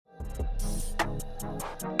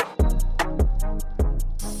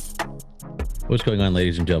What's going on,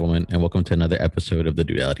 ladies and gentlemen, and welcome to another episode of the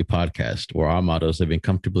Duality Podcast, where our motto is living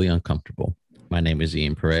comfortably uncomfortable. My name is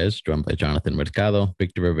Ian Perez, joined by Jonathan Mercado,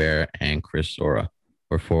 Victor Rivera, and Chris Sora.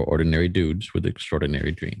 We're four ordinary dudes with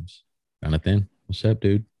extraordinary dreams. Jonathan, what's up,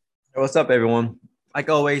 dude? What's up, everyone?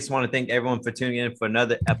 Like always, want to thank everyone for tuning in for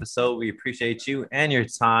another episode. We appreciate you and your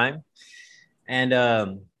time.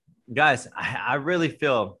 And guys, I really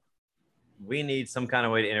feel we need some kind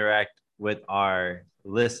of way to interact with our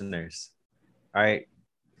listeners. All right.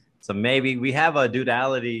 So maybe we have a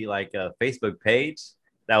Duality like a Facebook page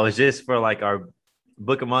that was just for like our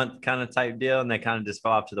book a month kind of type deal, and that kind of just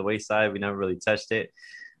fell off to the wayside. We never really touched it.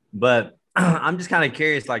 But I'm just kind of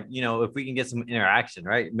curious, like, if we can get some interaction,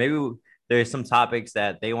 right? Maybe there's some topics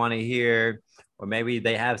that they want to hear, or maybe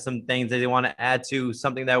they have some things that they want to add to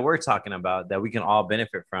something that we're talking about that we can all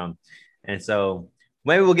benefit from. And so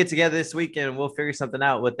maybe we'll get together this week and we'll figure something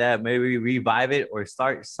out with that. Maybe revive it or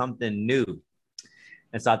start something new.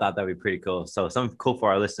 And so I thought that'd be pretty cool. So something cool for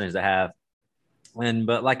our listeners to have.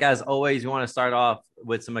 But like, as always, we want to start off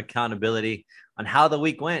with some accountability on how the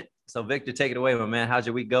week went. So Victor, take it away, my man. How'd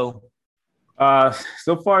your week go?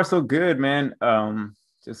 So far so good, man.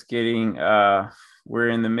 Just getting we're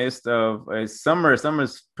in the midst of summer.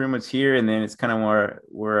 Summer's pretty much here, and then it's kind of more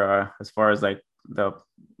we're as far as like the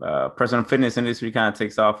personal fitness industry kind of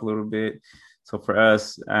takes off a little bit. So for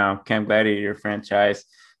us, Camp Gladiator franchise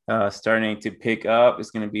starting to pick up.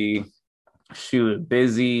 It's going to be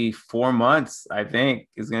busy 4 months. I think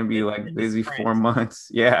it's going to be like busy 4 months.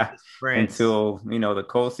 Yeah, until the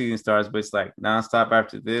cold season starts, but it's like nonstop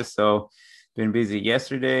after this. So been busy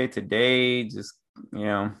yesterday, today, just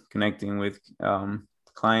connecting with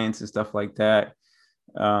clients and stuff like that.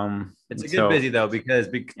 It's a good busy though, because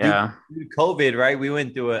COVID, right? We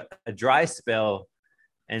went through a dry spell,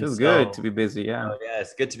 and it's good to be busy. Yeah,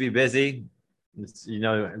 it's good to be busy. It's,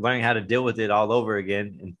 learning how to deal with it all over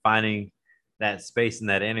again and finding that space and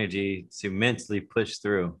that energy to mentally push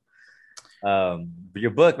through.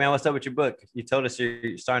 Your book, man, what's up with your book? You told us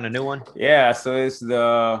you're starting a new one. Yeah, so it's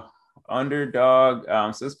the Underdog.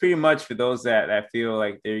 So it's pretty much for those that feel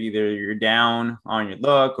like you're down on your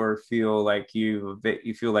luck, or feel like you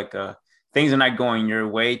feel like things are not going your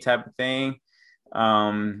way type of thing.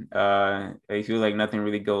 You feel like nothing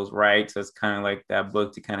really goes right. So it's kind of like that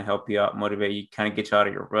book to kind of help you out, motivate you, kind of get you out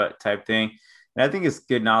of your rut type thing. And I think it's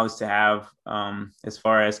good knowledge to have, as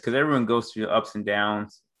far as, because everyone goes through the ups and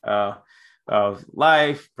downs of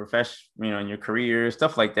life, profession, in your career,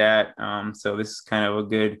 stuff like that. So this is kind of a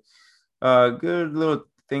good little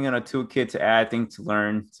thing on a toolkit to add, things to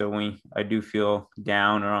learn. So when I do feel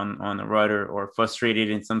down or on the rudder or frustrated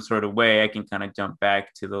in some sort of way, I can kind of jump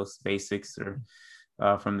back to those basics or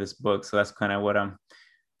from this book. So that's kind of what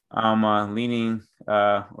I'm leaning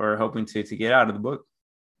or hoping to get out of the book.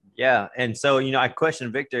 Yeah. And so, I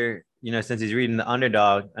questioned Victor, since he's reading The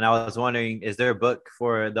Underdog, and I was wondering, is there a book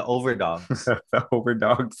for the overdogs? The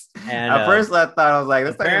overdogs. And at first I thought, I was like,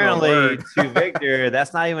 that's apparently to Victor,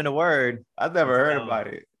 that's not even a word. I've never heard about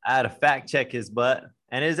it. I had to fact check his butt,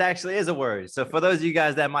 and it actually is a word. So for those of you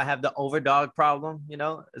guys that might have the overdog problem,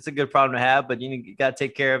 it's a good problem to have, but you got to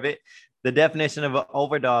take care of it. The definition of an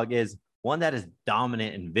overdog is one that is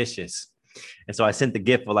dominant and vicious. And so I sent the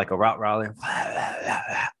gift of like a Rottweiler.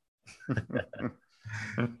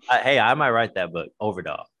 Hey, I might write that book,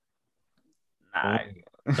 Overdog. Nah.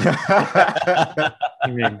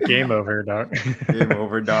 You mean Game Over Dog? Game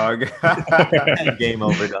Over Dog. Game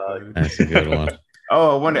Over Dog. That's a good one.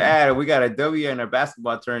 Oh, I want to add, we got a W in our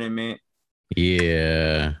basketball tournament.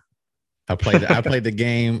 Yeah, I played the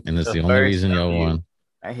game, and it's the only reason y'all won.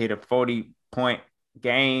 I hit a 40-point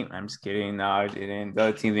game. I'm just kidding. No, it didn't. The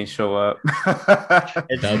other team didn't show up.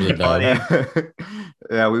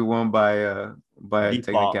 Yeah, we won by default.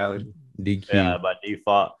 Technicality. DQ. Yeah, by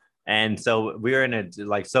default. And so we were in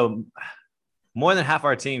more than half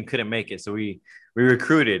our team couldn't make it. So we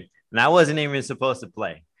recruited, and I wasn't even supposed to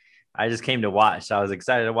play. I just came to watch. I was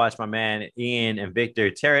excited to watch my man Ian and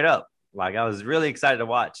Victor tear it up. Like, I was really excited to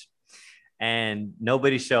watch, and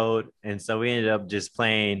nobody showed. And so we ended up just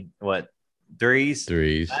playing threes.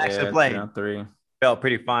 I actually played 3. Felt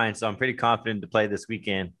pretty fine. So I'm pretty confident to play this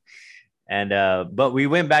weekend. And but we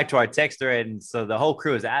went back to our text thread, and so the whole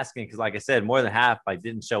crew was asking, because like I said, more than half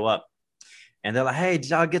didn't show up. And they're like, hey,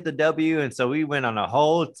 did y'all get the W? And so we went on a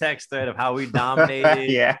whole text thread of how we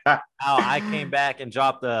dominated. Yeah. How I came back and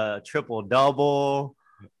dropped a triple double.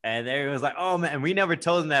 And everyone was like, oh man, we never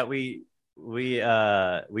told them that we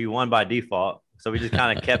won by default. So we just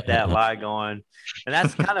kind of kept that lie going. And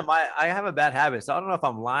that's kind of I have a bad habit. So I don't know if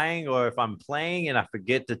I'm lying or if I'm playing and I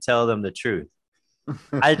forget to tell them the truth.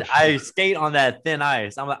 I skate on that thin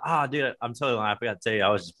ice. I'm like, oh, dude, I'm totally lying. I forgot to tell you, I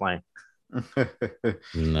was just playing.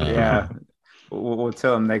 No. Yeah, we'll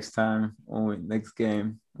tell him next time when next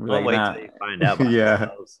game. We'll wait till you find out. Yeah,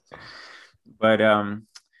 but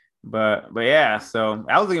yeah. So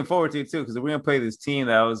I was looking forward to it too because we're gonna play this team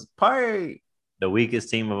that was probably the weakest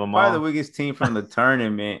team of them probably all. the weakest team from the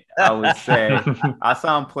tournament. I would say I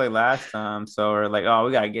saw him play last time, so we're like, oh,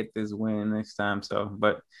 we gotta get this win next time. So,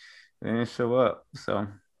 but they didn't show up. So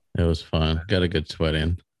it was fun. Got a good sweat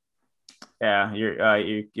in. Yeah,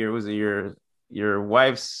 your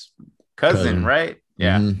wife's cousin, right?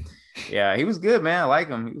 Yeah. Mm-hmm. Yeah, he was good, man. I like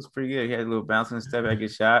him. He was pretty good. He had a little bouncing step, had a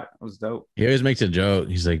good shot. It was dope. He always makes a joke.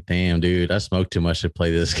 He's like, damn, dude, I smoked too much to play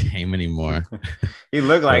this game anymore. He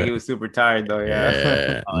looked like he was super tired though.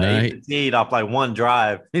 Yeah. He fatigued off like one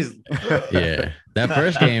drive. Yeah. That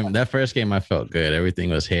first game I felt good. Everything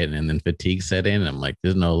was hitting, and then fatigue set in. And I'm like,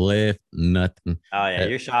 there's no lift, nothing. Oh yeah,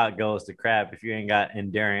 your shot goes to crap if you ain't got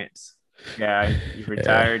endurance. Yeah, you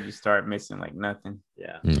retired, you start missing like nothing.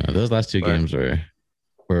 Yeah. No, those last two games were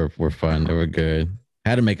fun. They were good. I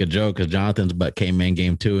had to make a joke because Jonathan's butt came in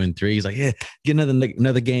game 2 and 3. He's like, yeah, get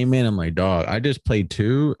another game in. I'm like, dog, I just played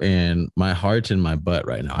 2 and my heart's in my butt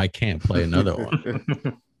right now. I can't play another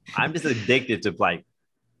one. I'm just addicted to like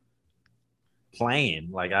playing.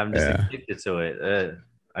 Like I'm just addicted to it.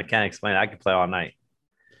 I can't explain it. I could play all night.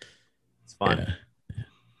 It's fun. Yeah.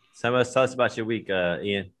 Tell us about your week,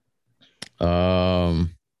 Ian.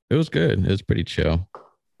 It was good. It was pretty chill.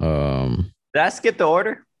 Did I skip the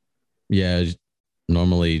order? Yeah,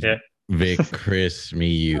 normally Vic, Chris, me,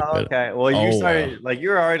 you. Oh, okay. Well, you started like you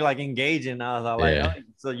were already like engaging. I was like, oh,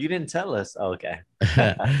 so you didn't tell us. Oh, okay.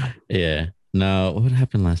 Yeah. No, what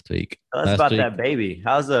happened last week? Tell us about that baby.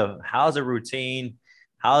 How's the routine?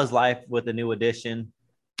 How's life with the new addition?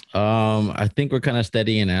 I think we're kind of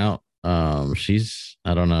steadying out. I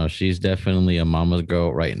don't know. She's definitely a mama's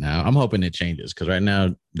girl right now. I'm hoping it changes because right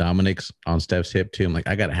now Dominic's on Steph's hip too. I'm like,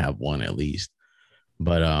 I gotta have one at least.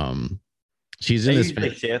 But she's in this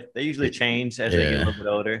phase. They usually change as they get a little bit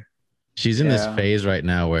older. She's in this phase right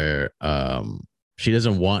now where she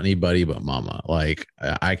doesn't want anybody but mama. Like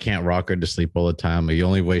I can't rock her to sleep all the time. The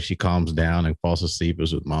only way she calms down and falls asleep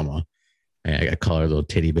is with mama. And I call her little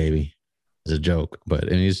titty baby. It's a joke, but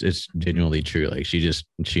it's genuinely true. Like she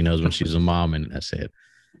knows when she's a mom, and that's it.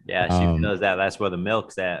 Yeah, she knows that. That's where the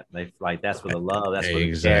milk's at. Like that's where the love. That's where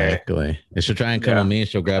exactly. And she'll try and come on me, and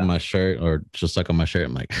she'll grab my shirt, or she'll suck on my shirt.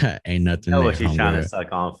 I'm like, ain't nothing. Know what she's trying to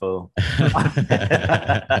suck on, fool.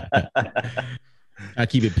 I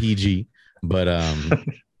keep it PG, but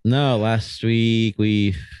no. Last week did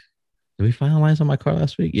we finalize on my car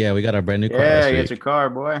last week? Yeah, we got our brand new car. Yeah, you got your car,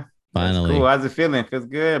 boy. Finally. That's cool. How's it feeling? Feels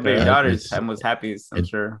good. But your daughter's was happy, I'm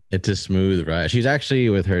sure. It's a smooth ride. She's actually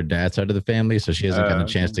with her dad's side of the family, so she hasn't gotten a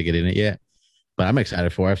chance to get in it yet. But I'm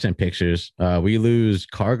excited for her. I've sent pictures. We lose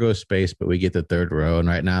cargo space, but we get the third row. And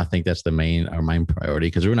right now, I think that's our main priority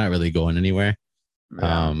because we're not really going anywhere.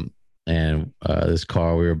 Yeah. And this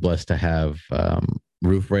car, we were blessed to have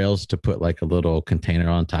roof rails to put like a little container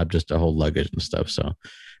on top just to hold luggage and stuff. So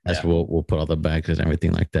that's where we'll put all the bags and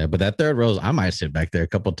everything like that. But that third row, I might sit back there a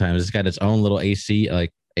couple of times. It's got its own little AC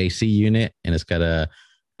unit, and it's got a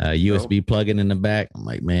USB plug-in in the back. I'm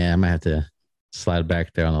like, man, I might have to slide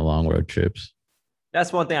back there on the long road trips.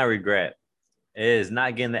 That's one thing I regret is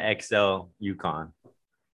not getting the XL Yukon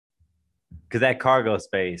because that cargo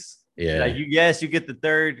space. Yeah. Like you get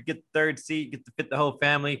the third seat, get to fit the whole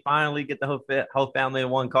family. Finally, get the whole family in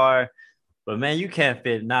one car. But man, you can't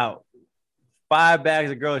fit now 5 bags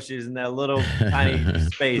of groceries in that little tiny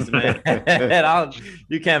space, man.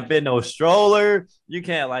 You can't fit no stroller. You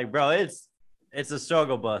can't bro. It's a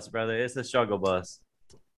struggle bus, brother. It's a struggle bus.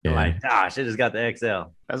 Yeah. I'm like, gosh, I just got the XL.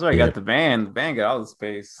 That's why I got the van. The van got all the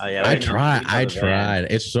space. Oh, yeah, I tried.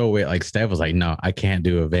 It's so weird. Like Steph was like, no, I can't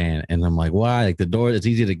do a van. And I'm like, why? Like the door, it's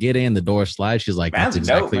easy to get in. The door slides. She's like, that's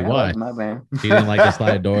exactly why. My van. She didn't like the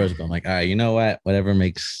slide doors. But I'm like, all right, you know what? Whatever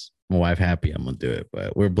makes my wife happy, I'm gonna do it.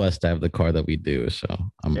 But we're blessed to have the car that we do. So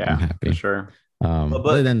I'm happy. For sure.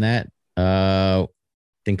 Other than that,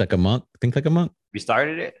 Think Like a Monk. You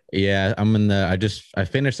started it? Yeah, I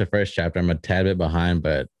finished the first chapter. I'm a tad bit behind,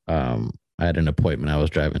 but I had an appointment I was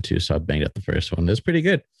driving to, so I banged out the first one. It's pretty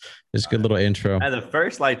good. It's a good little intro. And the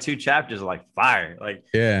first 2 chapters are fire.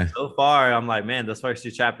 So far, I'm like, man, those first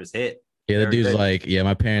 2 chapters hit. Yeah, the dude's like, yeah,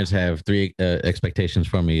 my parents have 3 expectations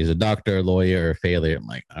for me. He's a doctor, a lawyer, or a failure. I'm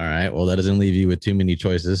like, all right, well, that doesn't leave you with too many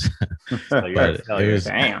choices. But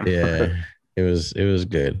it was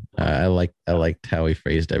good. I liked how he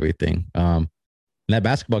phrased everything. And that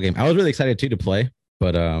basketball game, I was really excited too to play.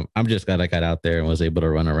 But I'm just glad I got out there and was able to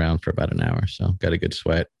run around for about an hour. So got a good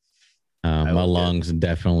sweat. My lungs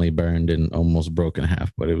definitely burned and almost broke in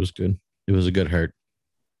half, but it was good. It was a good hurt.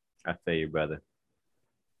 I feel you, brother.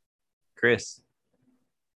 Chris.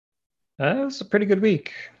 It was a pretty good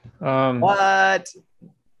week. What?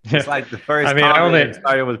 It's like the first I mean, comment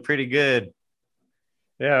started was pretty good.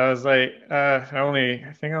 Yeah, I was like, I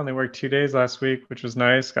think I only worked 2 days last week, which was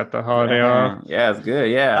nice. Got the holiday off. Yeah, it's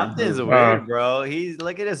good. Yeah. Something's weird, bro. He's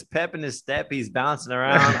look at his pep in his step. He's bouncing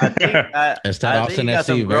around. I think it's that Austin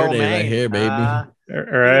FC Verde right here, baby.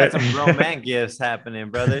 Right. Got some grown man gifts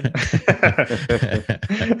happening, brother.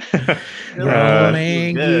 Grown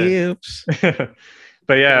man gifts.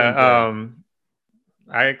 But yeah,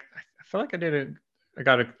 I feel like I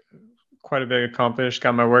got quite a bit accomplished.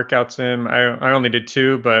 Got my workouts in. I only did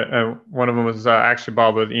 2, but one of them was actually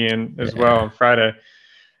ball with Ian as well on Friday.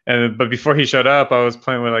 But before he showed up, I was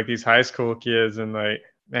playing with like these high school kids, and like,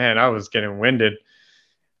 man, I was getting winded.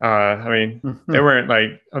 I mean, they weren't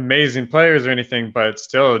like amazing players or anything, but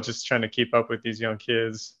still, just trying to keep up with these young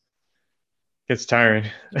kids gets tiring.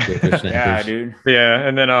 Yeah, dude. Yeah,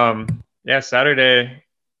 and then Saturday,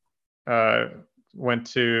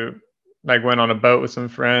 went on a boat with some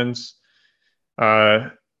friends.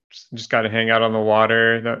 Just got to hang out on the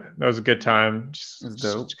water. That was a good time.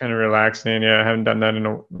 Just kind of relaxing. Yeah, I haven't done that in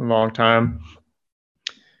a long time.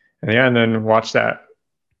 And then watch that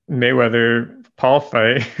Mayweather Paul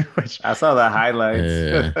fight, which I saw the highlights.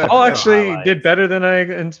 Yeah. Paul actually did better than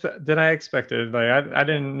I expected. Like I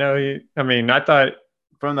didn't know I thought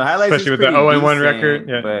from the highlights, especially with the 0-1 record.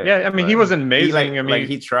 Yeah, I mean, he wasn't amazing.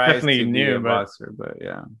 He tries to be a boxer, but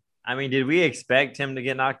yeah. I mean, did we expect him to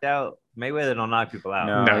get knocked out? Mayweather don't knock people out.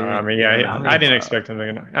 No, I mean, I didn't expect him to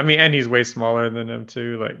get knocked. I mean, and he's way smaller than him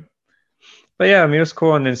too. Like, but yeah, I mean, it was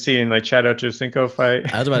cool. And then seeing like Chad Ochocinco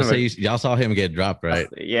fight. I was about to say, y'all saw him get dropped, right?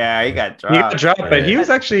 Yeah, he got dropped. But he was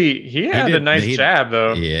actually he had a nice jab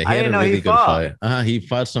though. Yeah, he had a really good fight. He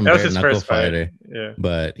fought some bare knuckle fighter. Yeah,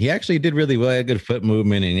 but he actually did really well. He had good foot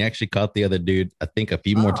movement, and he actually caught the other dude, I think, a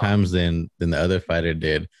few more times than the other fighter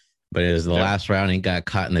did. But it was the last round, he got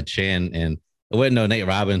caught in the chin, and it wasn't no Nate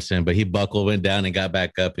Robinson, but he buckled, went down, and got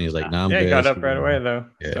back up, and he's like, "No, I'm good." He got up right away though.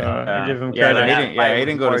 Yeah, so, I give him credit. He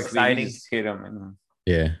didn't go to sleep. He just hit him.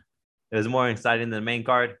 Yeah, it was more exciting than the main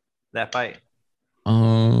card. That fight.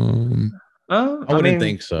 I wouldn't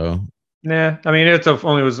think so. Nah, I mean, it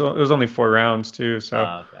was only 4 rounds too.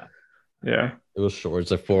 So yeah, it was short.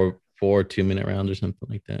 It's like four 2-minute rounds or something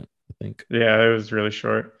like that, I think. Yeah, it was really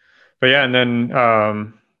short. But yeah, and then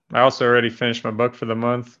I also already finished my book for the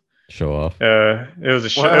month. Show off. It was a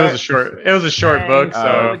short book.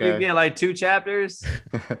 So you get like 2 chapters.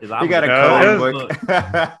 You got a cold book.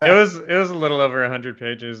 it was a little over 100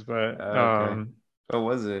 pages, but what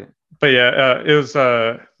was it? But yeah, it was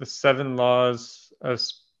the 7 laws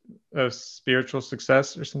of spiritual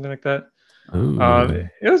success or something like that.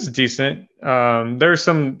 It was decent. There were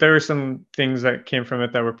some things that came from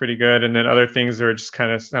it that were pretty good, and then other things that were just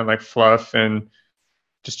kind of sound like fluff and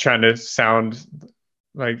just trying to sound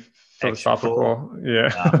like philosophical. Yeah.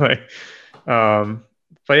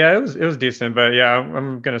 But yeah, it was decent. But yeah,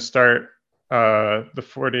 I'm gonna start the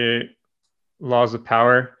 48 Laws of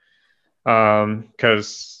Power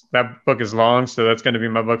because that book is long, so that's going to be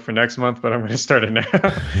my book for next month. But I'm going to start it now.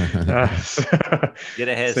 Get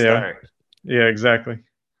a head start. Yeah, exactly.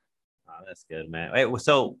 Oh, that's good, man. Wait,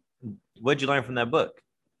 so what'd you learn from that book?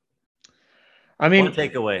 I mean, one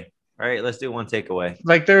takeaway. All right, let's do one takeaway.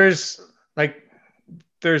 Like there's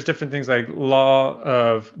different things like law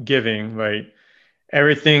of giving, like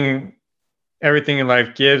everything in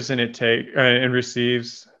life gives and it and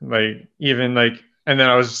receives, like even like. And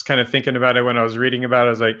then I was just kind of thinking about it when I was reading about it.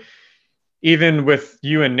 I was like, even with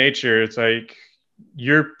you and nature, it's like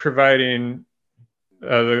you're providing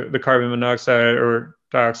the carbon monoxide or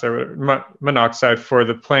dioxide, or monoxide for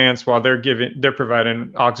the plants while they're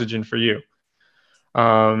providing oxygen for you.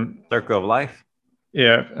 Circle of life.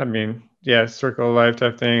 Yeah, I mean, yeah, circle of life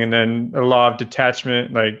type thing. And then a law of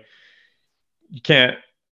detachment, like you can't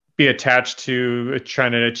be attached to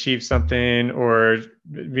trying to achieve something or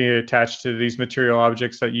be attached to these material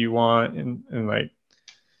objects that you want and like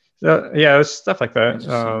so yeah, it was stuff like that.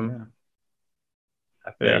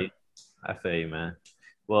 I feel you, man.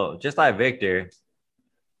 Well, just like Victor,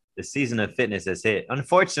 the season of fitness has hit.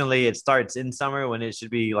 Unfortunately, it starts in summer when it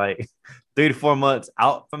should be like 3 to 4 months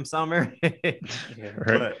out from summer.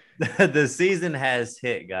 But the season has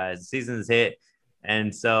hit, guys. The season has hit.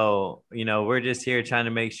 And so, we're just here trying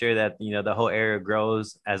to make sure that, the whole area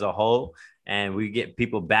grows as a whole and we get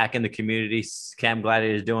people back in the community. Camp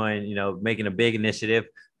Gladiator is doing, making a big initiative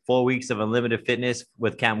 4 weeks of unlimited fitness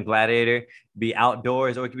with Camp Gladiator, be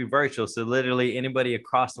outdoors or it can be virtual. So literally anybody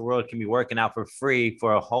across the world can be working out for free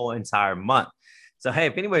for a whole entire month. So, hey,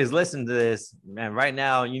 if anybody's listening to this, man, right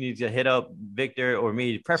now you need to hit up Victor or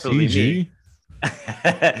me, preferably me.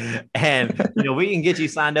 And we can get you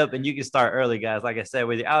signed up and you can start early, guys. Like I said,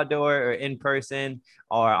 whether you're outdoor or in person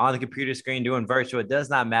or on the computer screen doing virtual, it does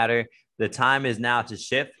not matter. The time is now to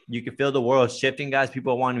shift. You can feel the world shifting, guys.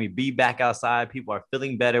 People are wanting to be back outside. People are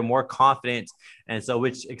feeling better, more confident. And so,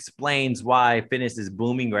 which explains why fitness is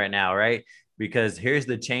booming right now, right? Because here's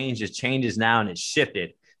the change. It changes now and it's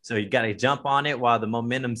shifted. So you got to jump on it while the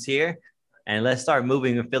momentum's here. And let's start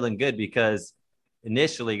moving and feeling good, because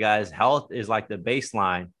initially, guys, health is like the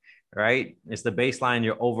baseline, right? It's the baseline,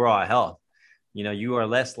 your overall health. You are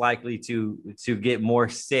less likely to get more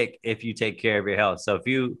sick if you take care of your health. So if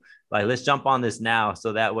you let's jump on this now,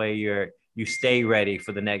 so that way you stay ready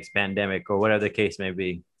for the next pandemic or whatever the case may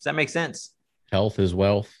be. Does that make sense? Health is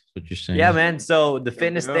wealth. What you're saying? Yeah, man. So the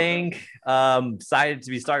fitness thing, decided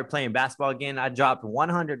to start playing basketball again. I dropped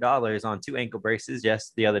 $100 on 2 ankle braces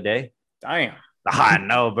the other day. Damn. I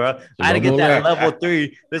know, bro. I had to get that at level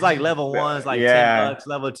 3. There's like level 1's like $10,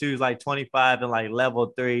 level 2's like 25, and like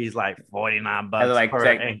level 3's like $49 per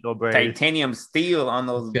ankle brace. Titanium steel on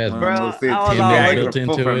those. Yes, bro. built From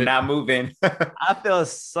into it. not moving. I feel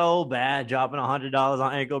so bad dropping $100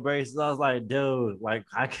 on ankle braces. I was like, dude, like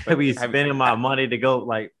I could be spending my money to go.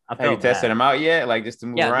 Like, I felt Have you tested them out yet? Like just to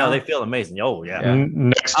move around? No, they feel amazing. Oh yeah.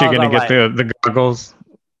 Next, you're gonna get the goggles.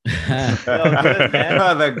 Good,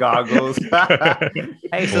 man. The goggles.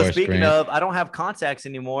 Hey, so speaking of, I don't have contacts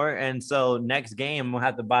anymore, and so next game I'm gonna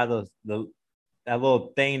have to buy that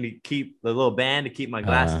little thing to keep the little band to keep my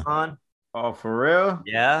glasses on. Oh, for real?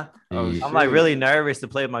 Yeah. I'm like really nervous to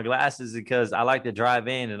play with my glasses because I like to drive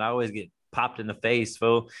in and I always get popped in the face,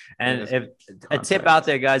 fool. And if a tip out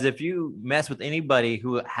there, guys, if you mess with anybody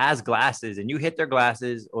who has glasses and you hit their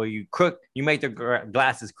glasses or you make their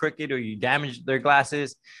glasses crooked or you damage their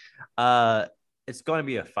glasses, it's going to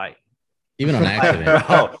be a fight. Even on accident.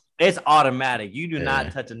 Bro, it's automatic. You do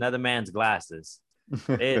not touch another man's glasses.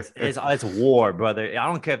 It's war, brother. I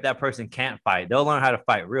don't care if that person can't fight. They'll learn how to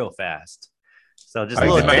fight real fast. So just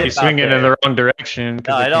might be swinging in the wrong direction.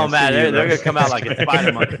 No, it don't matter. They're gonna come out like a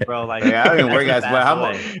spider monkey, bro. Like, I don't even worry, guys. But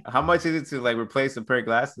how much is it to like replace a pair of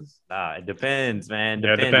glasses? It depends, man.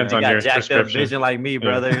 It depends on your jacked up vision like me,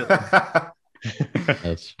 brother.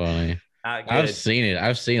 That's funny. I've seen it.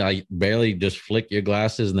 I've seen like barely just flick your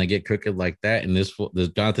glasses and they get crooked like that. And this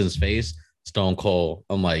Jonathan's face, stone cold.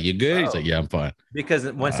 I'm like, you good? He's like, yeah, I'm fine.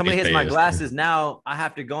 Because when somebody hits my glasses now, I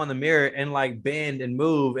have to go in the mirror and like bend and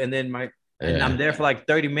move, and then and I'm there for like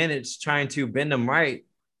 30 minutes trying to bend them right.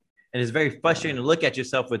 And it's very frustrating to look at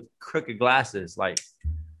yourself with crooked glasses. Like,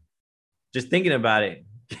 just thinking about it.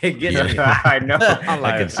 I know. I'm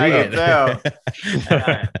like, I can see it.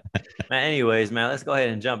 Man, anyways, man, let's go ahead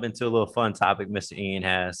and jump into a little fun topic Mr. Ian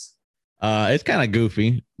has. It's kind of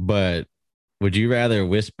goofy, but would you rather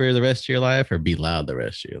whisper the rest of your life or be loud the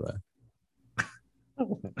rest of your life?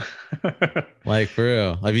 Like, for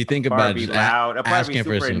real, if you think about it, loud. I'll probably be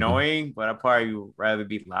super annoying, but I'd probably rather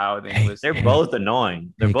be loud than listen. They're both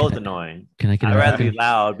annoying. They're both annoying. I'd rather be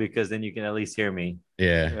loud because then you can at least hear me.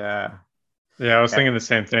 Yeah. I was thinking the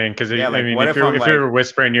same thing because I mean, if you're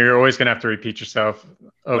whispering, you're always gonna have to repeat yourself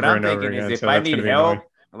over and over again. If I need help,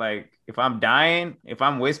 like if I'm dying, if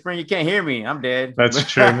I'm whispering, you can't hear me. I'm dead. That's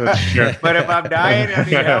true. But if I'm dying, I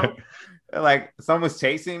need help. Like someone's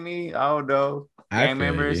chasing me, I don't know. Gang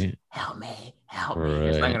members, help me. Right.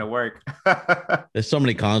 It's not gonna work. There's so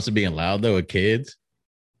many cons to being loud though with kids.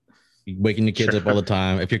 You're waking your kids up all the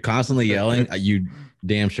time. If you're constantly yelling, you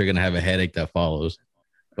damn sure gonna have a headache that follows.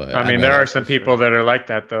 But I mean, there are some people that are like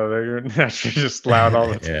that though. They're just loud all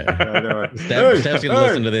the time. Steph's gonna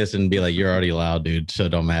listen to this and be like, "You're already loud, dude, so it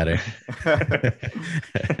don't matter." All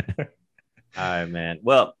right, man.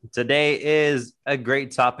 Well, today is a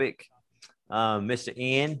great topic. Mr.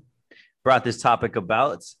 Ian brought this topic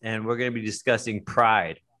about, and we're going to be discussing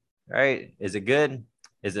pride. Right? Is it good?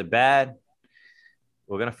 Is it bad?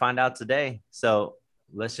 We're going to find out today. So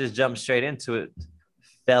let's just jump straight into it.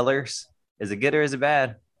 Fellers, is it good or is it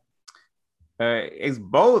bad? It's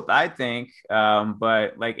both, I think.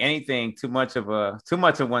 But like anything, too much of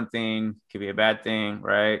one thing could be a bad thing,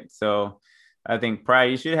 right? So I think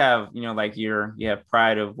pride, you should have, like you have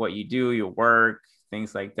pride of what you do, your work,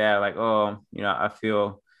 things like that. Like, I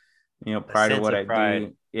feel, pride of what I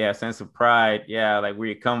do. Yeah, sense of pride. Yeah, like where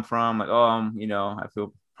you come from. Like, I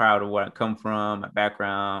feel proud of where I come from, my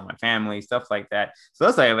background, my family, stuff like that.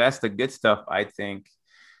 So that's the good stuff, I think.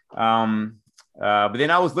 But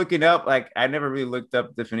then I was looking up, like I never really looked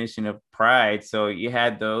up the definition of pride. So you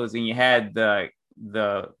had those, and you had the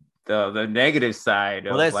negative side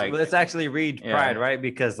Well, of let's actually read pride, right?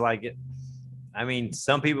 Because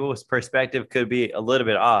some people's perspective could be a little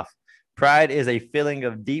bit off. Pride is a feeling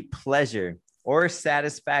of deep pleasure or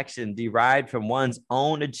satisfaction derived from one's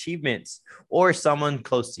own achievements or someone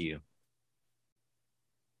close to you.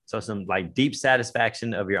 So some like deep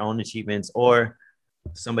satisfaction of your own achievements or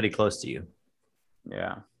somebody close to you.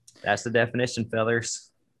 Yeah. That's the definition,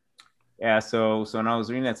 fellas. Yeah. So when I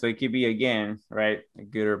was reading that, so it could be, again, right, a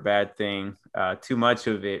good or bad thing. Too much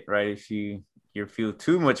of it, right? If you feel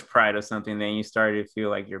too much pride of something, then you start to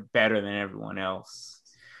feel like you're better than everyone else.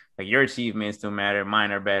 Like your achievements don't matter,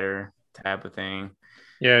 mine are better, type of thing.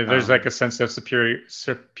 Yeah, there's like a sense of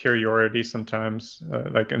superiority sometimes,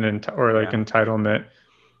 like entitlement.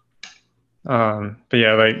 But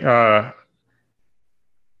yeah, like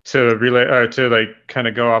to relate to like kind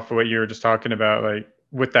of go off of what you were just talking about, like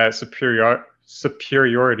with that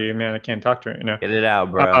superiority, man, I can't talk to it, you know. Get it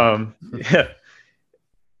out, bro. Yeah,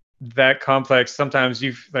 that complex. Sometimes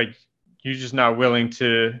you're just not willing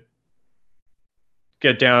to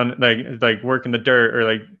get down, like work in the dirt, or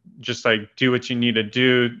like just like do what you need to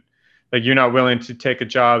do. Like you're not willing to take a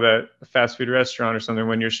job at a fast food restaurant or something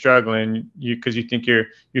when you're struggling, because you think you're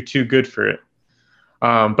too good for it.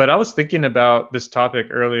 But I was thinking about this topic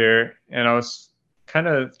earlier, and I was kind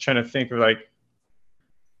of trying to think of like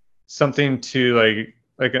something to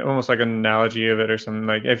like almost like an analogy of it or something,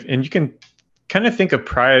 like and you can kind of think of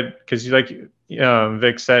pride, because you like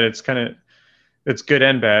Vic said, it's good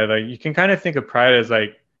and bad. Like you can kind of think of pride as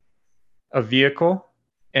like a vehicle,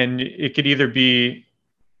 and it could either be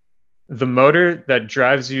the motor that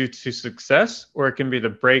drives you to success, or it can be the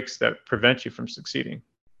brakes that prevent you from succeeding.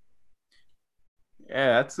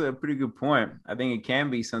 Yeah, that's a pretty good point. I think it can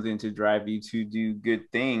be something to drive you to do good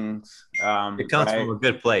things. It comes from a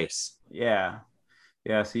good place. Yeah.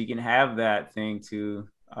 So you can have that thing too.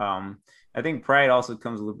 I think pride also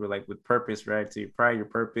comes a little bit like with purpose, right? So you pride your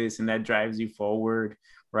purpose, and that drives you forward,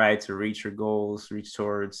 right, to reach your goals, reach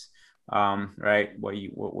towards, right, what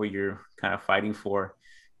you're kind of fighting for.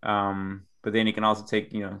 But then it can also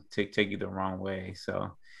take you the wrong way.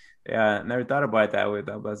 So yeah, I never thought about it that way.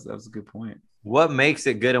 That was a good point. What makes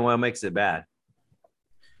it good and what makes it bad?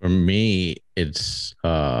 For me, it's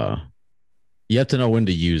you have to know when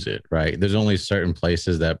to use it, right? There's only certain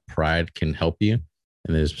places that pride can help you,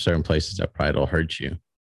 and there's certain places that pride will hurt you.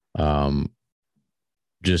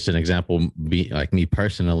 Just an example, like me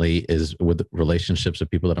personally, is with relationships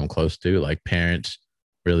with people that I'm close to, like parents,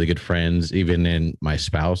 really good friends, even in my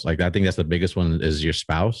spouse. Like I think that's the biggest one, is your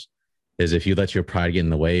spouse. Is if you let your pride get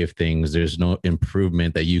in the way of things, there's no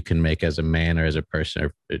improvement that you can make as a man or as a person,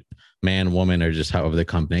 or man, woman, or just however the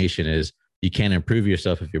combination is. You can't improve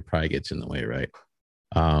yourself if your pride gets in the way, right?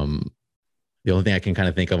 The only thing I can kind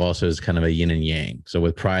of think of also is kind of a yin and yang. So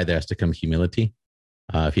with pride, there has to come humility.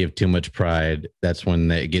 If you have too much pride, that's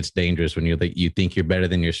when it gets dangerous. When you think you're better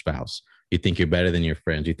than your spouse, you think you're better than your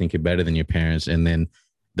friends, you think you're better than your parents, and then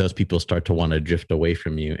those people start to want to drift away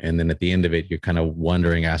from you. And then at the end of it, you're kind of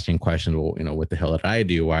wondering, asking questions, well, what the hell did I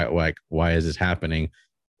do? Why is this happening?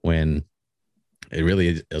 When it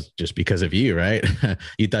really is just because of you, right?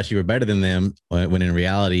 You thought you were better than them, when in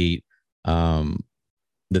reality, the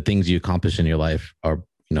things you accomplish in your life are,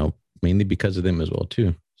 mainly because of them as well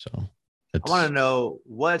too. So I want to know,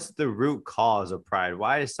 what's the root cause of pride?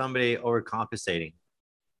 Why is somebody overcompensating?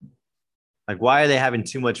 Like, why are they having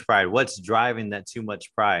too much pride? What's driving that too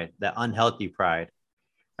much pride, that unhealthy pride?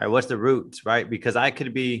 All right, what's the root, right? Because I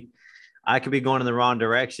could be going in the wrong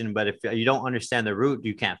direction, but if you don't understand the root,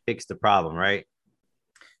 you can't fix the problem, right?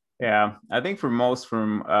 Yeah, I think from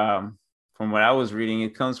what I was reading,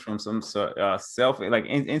 it comes from some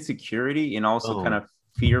insecurity, and also kind of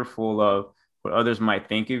fearful of what others might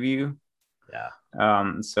think of you. Yeah.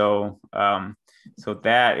 So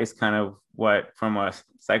that is kind of what, from a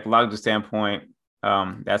psychological standpoint,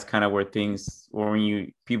 that's kind of where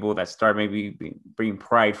people that start maybe being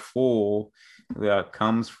prideful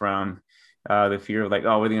comes from, the fear of like,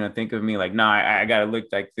 oh, what are they gonna think of me? Like, no, I gotta look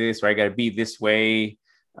like this, or I gotta be this way.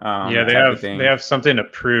 They have something to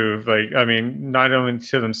prove. Like, I mean, not only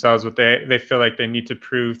to themselves, but they feel like they need to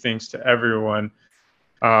prove things to everyone,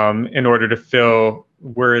 in order to feel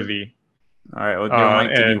worthy. All right. Or they don't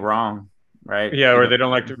like to be wrong, right? Yeah, or they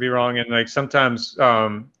don't like to be wrong. And like sometimes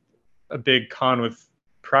a big con with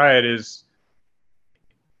pride is,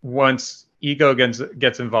 once ego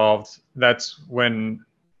gets involved, that's when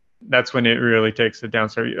it really takes a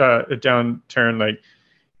downturn. Like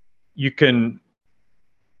you can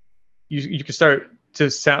start to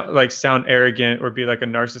sound arrogant or be like a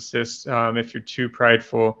narcissist if you're too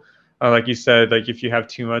prideful. Like you said, like if you have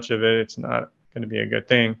too much of it, it's not going to be a good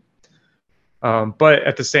thing. But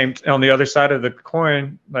at the same, on the other side of the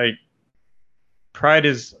coin, like pride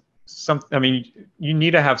is something. I mean, you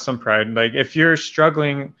need to have some pride. Like if you're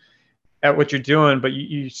struggling at what you're doing, but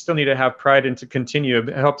you still need to have pride and to continue.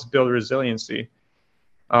 It helps build resiliency.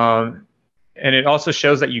 And it also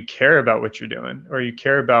shows that you care about what you're doing, or you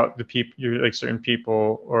care about the people, you're like certain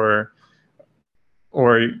people, or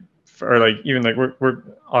like even like we're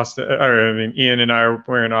Austin, or I mean Ian and I are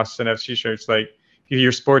wearing Austin FC shirts. Like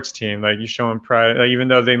your sports team, like you show them pride, like, even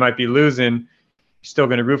though they might be losing, you're still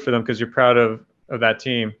going to root for them because you're proud of that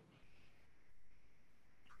team.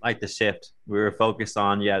 Like the shift, we were focused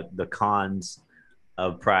on the cons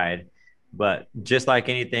of pride, but just like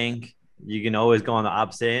anything, you can always go on the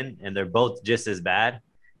opposite end, and they're both just as bad.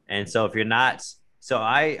 And so if you're not, so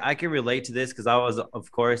I can relate to this because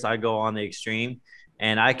I go on the extreme,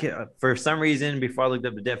 and I can, for some reason, before I looked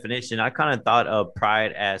up the definition, I kind of thought of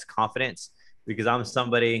pride as confidence, because I'm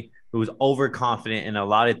somebody who's overconfident in a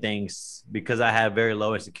lot of things because I have very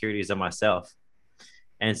low insecurities of myself.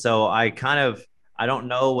 And so I don't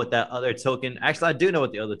know what that other token, actually, I do know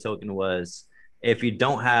what the other token was. If you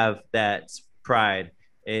don't have that pride,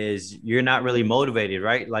 is you're not really motivated,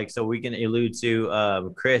 right? Like, so we can allude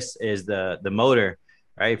to Chris is the motor,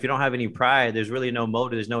 right? If you don't have any pride, there's really no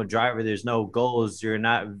motor, there's no driver, there's no goals. You're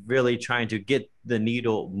not really trying to get the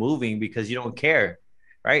needle moving because you don't care,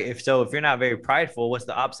 right? If you're not very prideful, what's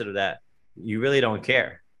the opposite of that? You really don't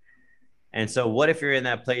care. And so what if you're in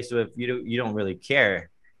that place where you don't really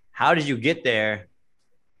care? How did you get there?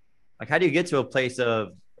 Like, how do you get to a place of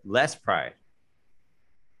less pride?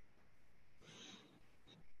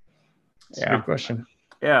 That's a good question.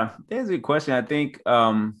 Yeah, that's a good question. I think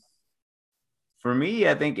for me,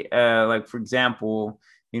 I think like, for example,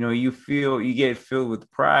 you get filled with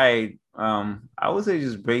pride. I would say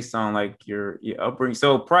just based on like your upbringing.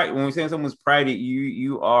 So pride, when we say someone's pride,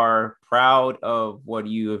 you are proud of what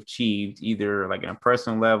you have achieved, either like in a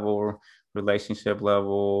personal level, relationship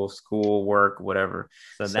level, school, work, whatever.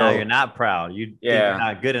 So now you're not proud. Think you're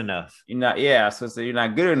not good enough. You're not, so you're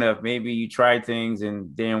not good enough. Maybe you tried things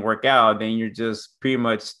and didn't work out. Then you're just pretty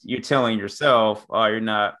much, you're telling yourself, oh, you're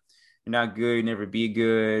not good, you never be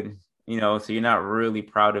good. So you're not really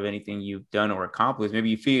proud of anything you've done or accomplished. Maybe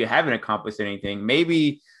you feel you haven't accomplished anything.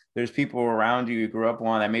 Maybe there's people around you grew up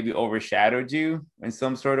on that maybe overshadowed you in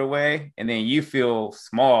some sort of way. And then you feel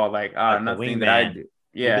small, like nothing that I do.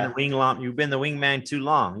 Yeah. You've been the wingman too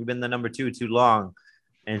long. You've been the number 2 too long.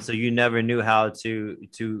 And so you never knew how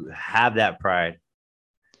to have that pride.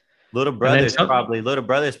 Little brothers probably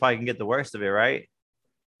can get the worst of it, right?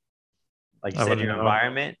 Like you said, your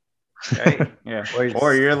environment. Right? Yeah.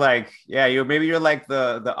 Or you're like, you're like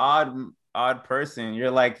the odd person.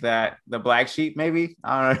 You're like the black sheep, maybe.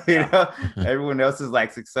 I don't know. Everyone else is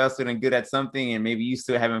like successful and good at something, and maybe you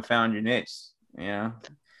still haven't found your niche.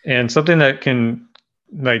 And something that can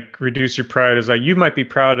like reduce your pride is like, you might be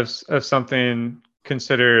proud of something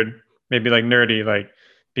considered maybe like nerdy, like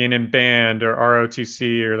being in band or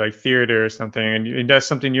ROTC or like theater or something, and that's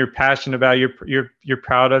something you're passionate about. You're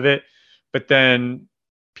proud of it, but then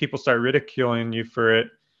people start ridiculing you for it,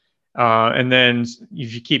 and then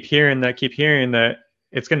if you keep hearing that,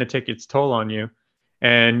 it's going to take its toll on you,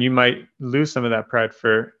 and you might lose some of that pride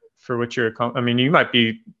for what you're. I mean, you might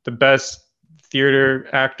be the best theater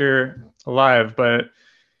actor alive, but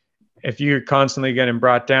if you're constantly getting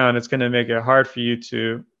brought down, it's going to make it hard for you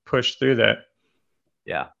to push through that.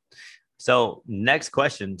 Yeah. So next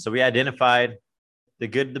question. So we identified the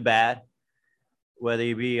good, the bad, whether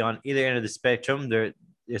you be on either end of the spectrum.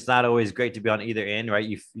 It's not always great to be on either end,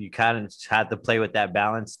 right? You kind of have to play with that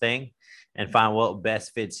balance thing and find what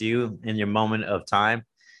best fits you in your moment of time.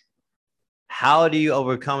 How do you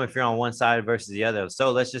overcome if you're on one side versus the other?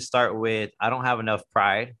 So let's just start with, I don't have enough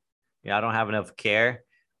pride. I don't have enough care.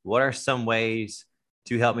 What are some ways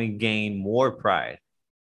to help me gain more pride?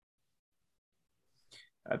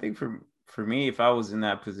 I think for me, if I was in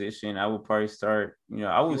that position, I would probably start,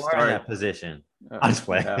 I would start in that position. I'm just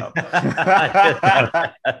playing. Like,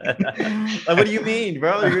 what do you mean,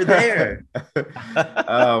 bro? You're there.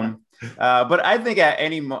 But I think at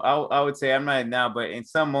any I would say I'm not now, but in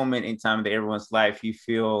some moment in time in everyone's life, you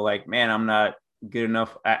feel like, man, I'm not good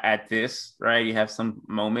enough at this, right? You have some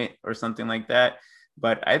moment or something like that.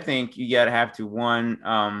 But I think you gotta have to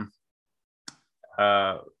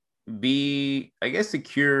be, I guess,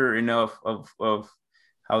 secure enough of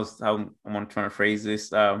how I'm trying to phrase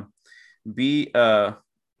this. Be I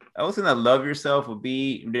wasn't that love yourself, or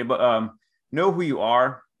know who you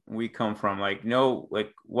are, we come from. Like, know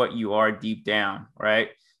like what you are deep down, right?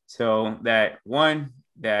 So that one,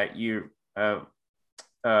 that you're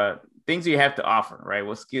things you have to offer, right?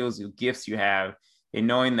 What skills, gifts you have, and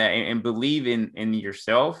knowing that, and believe in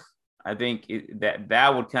yourself. I think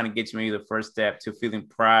that would kind of get you maybe the first step to feeling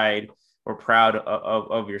pride or proud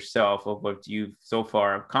of yourself, of what you've so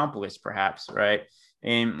far accomplished, perhaps, right?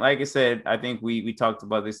 And like I said, I think we talked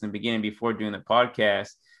about this in the beginning before doing the podcast.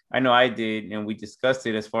 I know I did, and we discussed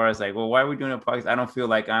it as far as like, well, why are we doing a podcast? I don't feel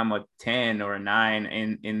like I'm a 10 or a 9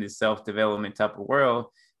 in the self-development type of world,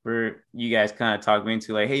 where you guys kind of talk me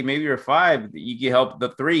into like, hey, maybe you're 5, you can help the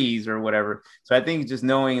 3s or whatever. So I think just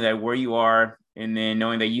knowing that where you are, and then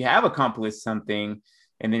knowing that you have accomplished something,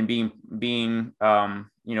 and then being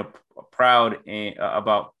proud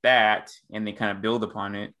about that, and then kind of build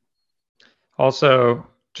upon it. Also,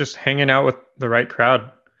 just hanging out with the right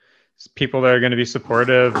crowd, people that are going to be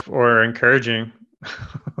supportive or encouraging.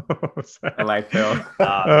 I like Phil.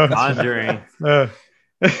 Conjuring.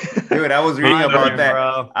 Dude, I was reading about that.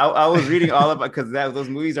 I was reading all about, because those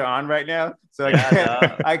movies are on right now. So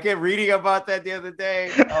I kept reading about that the other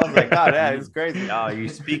day. I was like, oh, that is crazy. Oh, you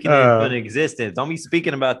speaking into existence. Don't be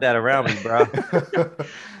speaking about that around me, bro.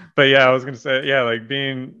 But yeah, I was gonna say, yeah, like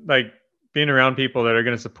being around people that are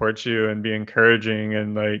gonna support you and be encouraging,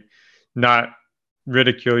 and like not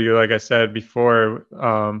ridicule you, like I said before,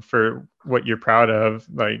 for what you're proud of,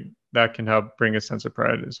 like that can help bring a sense of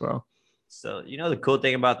pride as well. So, the cool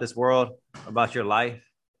thing about this world, about your life,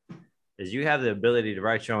 is you have the ability to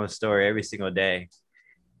write your own story every single day.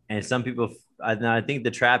 And some people, I think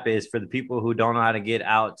the trap is for the people who don't know how to get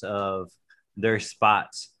out of their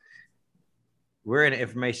spots. We're in an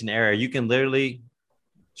information era. You can literally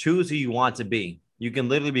choose who you want to be. You can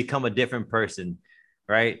literally become a different person,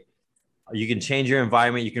 right? You can change your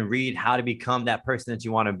environment. You can read how to become that person that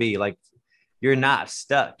you want to be. Like, you're not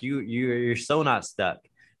stuck. You're so not stuck.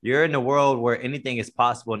 You're in a world where anything is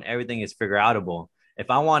possible and everything is figure outable. If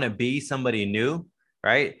I want to be somebody new,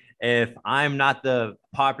 right? If I'm not the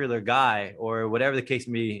popular guy or whatever the case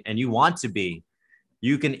may be, and you want to be,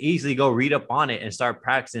 you can easily go read up on it and start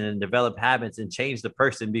practicing and develop habits and change the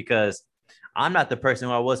person, because I'm not the person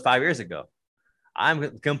who I was 5 years ago. I'm the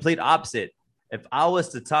complete opposite. If I was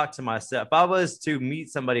to talk to myself, if I was to meet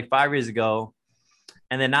somebody 5 years ago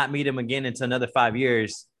and then not meet him again until another 5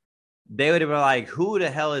 years, they would have been like, who the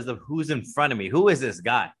hell is who's in front of me? Who is this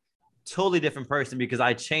guy? Totally different person, because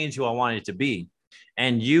I changed who I wanted to be.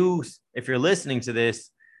 And you, if you're listening to this,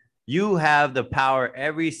 you have the power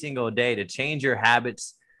every single day to change your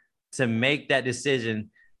habits, to make that decision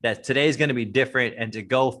that today's going to be different, and to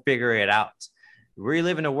go figure it out. We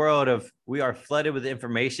live in a world of, we are flooded with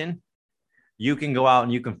information. You can go out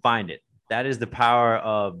and you can find it. That is the power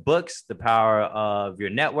of books, the power of your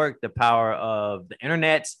network, the power of the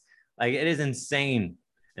internet. Like, it is insane.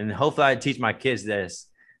 And hopefully I teach my kids this,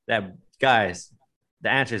 that guys, the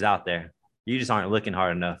answer is out there. You just aren't looking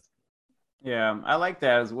hard enough. Yeah, I like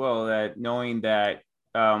that as well. That knowing that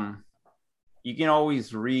you can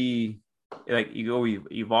always you go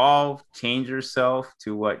evolve, change yourself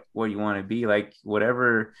to what you want to be, like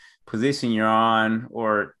whatever position you're on,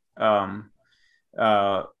 or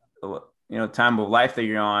time of life that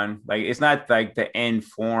you're on. Like, it's not like the end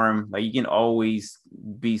form. Like, you can always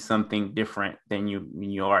be something different than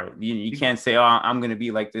you are. You can't say, oh, I'm going to be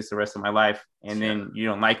like this the rest of my life, and then you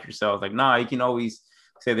don't like yourself. Like, no, you can always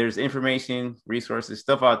say there's information, resources,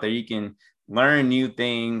 stuff out there. You can learn new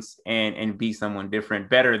things and be someone different,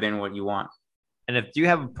 better than what you want. And if you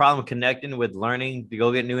have a problem connecting with learning to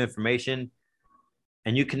go get new information,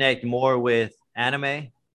 and you connect more with anime,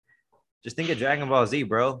 just think of Dragon Ball Z,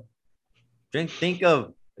 bro. Think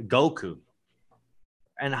of Goku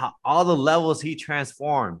and how all the levels he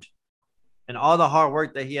transformed and all the hard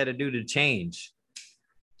work that he had to do to change.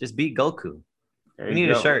 Just beat Goku. We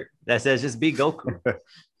need a shirt that says just beat Goku.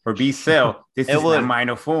 Or be Cell. This is my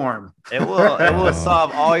minor form. It will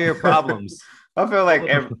solve all your problems. I feel like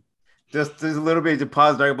just a little bit to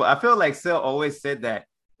pause, but I feel like Cell always said that.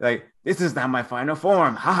 Like, this is not my final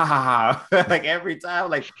form. Ha ha ha ha. Like, every time,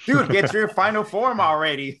 like, dude, get your final form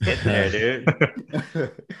already. Get there,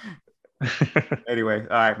 dude. Anyway,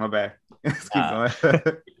 all right, my bad. Let's keep going.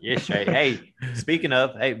 You're straight. Hey, speaking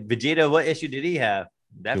of, Vegeta, what issue did he have?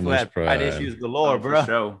 That fool had pride issues galore, bro.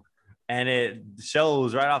 Sure. And it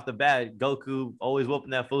shows right off the bat, Goku always whooping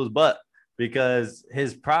that fool's butt because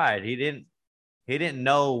his pride. He didn't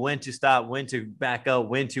know when to stop, when to back up,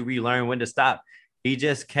 when to relearn, when to stop. He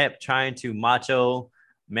just kept trying to macho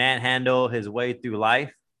manhandle his way through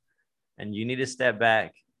life. And you need to step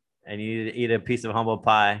back and you need to eat a piece of humble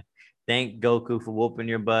pie. Thank Goku for whooping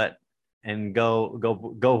your butt and go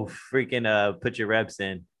freaking put your reps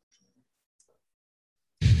in.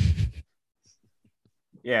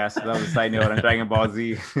 Yeah, so that was a side note on Dragon Ball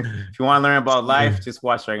Z. If you want to learn about life, just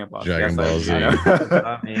watch Dragon Ball. Dragon Ball Z.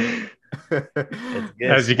 I mean, it's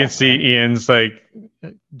good. As you can see, Ian's like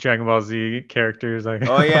Dragon Ball Z characters. Like,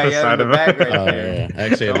 oh yeah, yeah, the back right there. Yeah.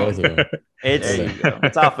 Actually, both of them.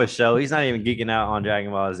 It's off for show. He's not even geeking out on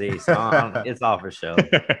Dragon Ball Z, so it's off for show.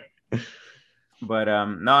 But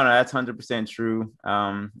no, that's 100% true.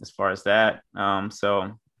 As far as that,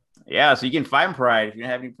 so yeah, so you can find pride. If you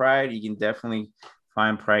don't have any pride, you can definitely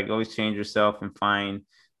find pride. Always change yourself and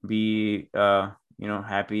be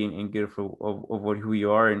happy and good of who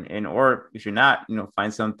you are, and or if you're not,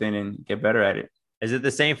 find something and get better at it. Is it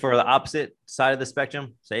the same for the opposite side of the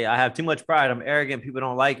spectrum? Say I have too much pride, I'm arrogant, people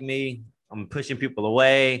don't like me, I'm pushing people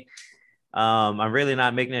away, I'm really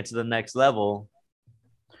not making it to the next level.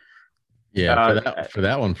 Yeah, for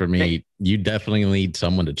that one, for me, you definitely need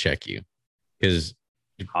someone to check you, because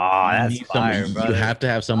that's fire, you have to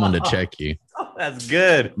have someone to check you. That's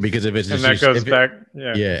good. Because if it's just, that goes back,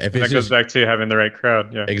 if it goes back to having the right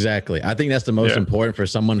crowd. Yeah, exactly. I think that's the most important for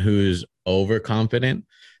someone who's overconfident.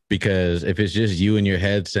 Because if it's just you in your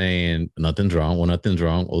head saying nothing's wrong,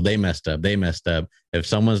 well, they messed up. If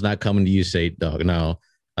someone's not coming to you, say, dog, no,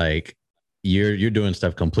 like you're doing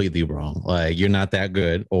stuff completely wrong. Like you're not that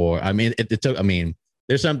good. Or I mean,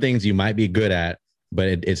 there's some things you might be good at, but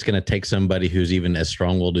it's going to take somebody who's even as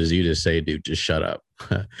strong-willed as you to say, dude, just shut up.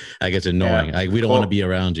 Like it's annoying. Yeah. Like we don't want to be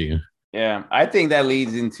around you. Yeah. I think that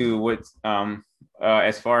leads into what's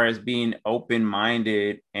as far as being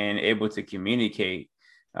open-minded and able to communicate.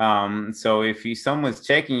 So if someone's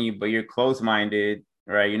checking you, but you're closed-minded,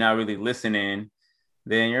 right? You're not really listening,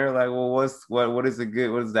 then you're like, well, what is it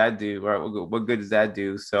good? What does that do? Or what good does that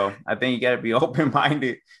do? So I think you got to be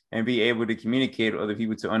open-minded and be able to communicate with other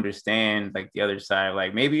people to understand like the other side.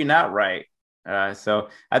 Like maybe you're not right. So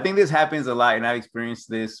I think this happens a lot, and I've experienced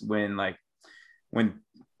this when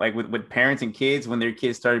with parents and kids, when their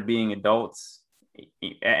kids started being adults.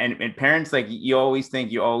 And parents, like you always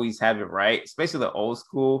think you always have it right, especially the old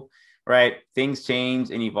school, right? Things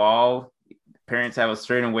change and evolve. Parents have a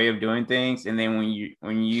certain way of doing things, and then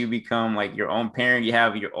when you become like your own parent, you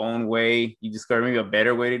have your own way. You discover maybe a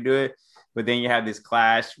better way to do it, but then you have this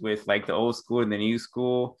clash with like the old school and the new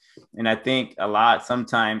school. And I think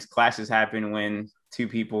sometimes clashes happen when two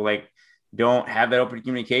people like don't have that open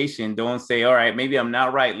communication, don't say, all right, maybe I'm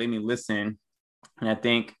not right, let me listen. And I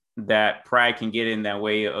think that pride can get in that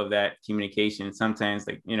way of that communication. Sometimes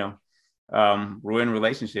ruin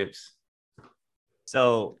relationships.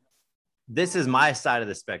 So this is my side of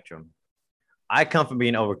the spectrum. I come from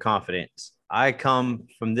being overconfident. I come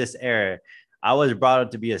from this era. I was brought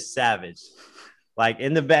up to be a savage. Like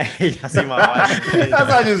in the back, I see my wife.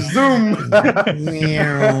 That's I just zoom.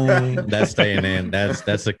 That's staying in.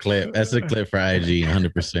 That's a clip. That's a clip for IG,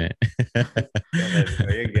 100%.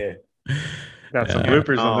 You're good. Got some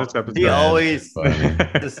bloopers on this episode. He always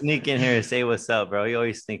to sneak in here and say what's up, bro. He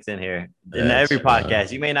always sneaks in here in every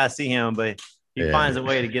podcast. You may not see him, but he finds a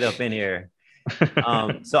way to get up in here.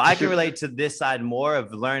 So I can relate to this side more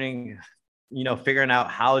of learning, figuring out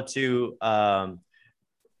how to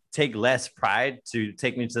take less pride to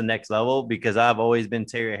take me to the next level, because I've always been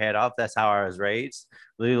tear your head off. That's how I was raised,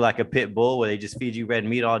 literally like a pit bull where they just feed you red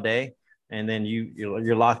meat all day. And then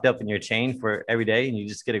you're locked up in your chain for every day and you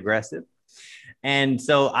just get aggressive. And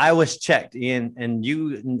so I was checked, Ian, and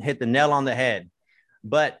you hit the nail on the head.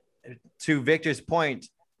 But to Victor's point,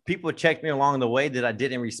 people checked me along the way that I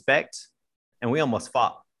didn't respect, and we almost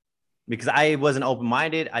fought because I wasn't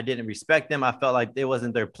open-minded. I didn't respect them. I felt like it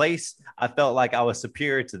wasn't their place. I felt like I was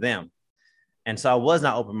superior to them. And so I was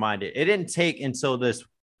not open-minded. It didn't take until this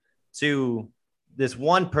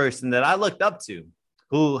one person that I looked up to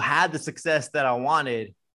who had the success that I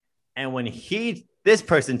wanted. And when this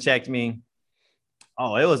person checked me,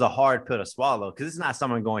 it was a hard pill to swallow because it's not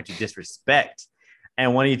someone going to disrespect.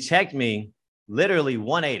 And when he checked me, literally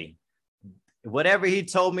 180, whatever he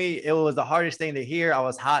told me, it was the hardest thing to hear. I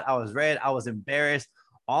was hot. I was red. I was embarrassed.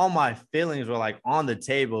 All my feelings were like on the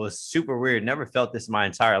table. It was super weird. Never felt this in my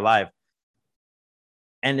entire life.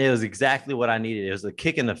 And it was exactly what I needed. It was a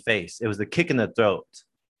kick in the face. It was a kick in the throat.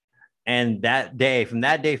 And from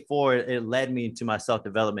that day forward, it led me to my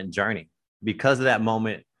self-development journey because of that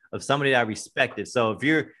moment of somebody that I respected. So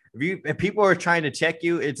if people are trying to check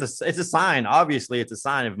you, it's a sign. Obviously, it's a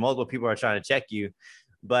sign if multiple people are trying to check you.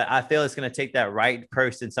 But I feel it's going to take that right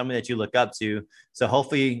person, somebody that you look up to. So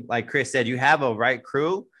hopefully, like Chris said, you have a right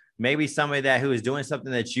crew, maybe somebody who is doing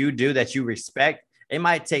something that you do that you respect. It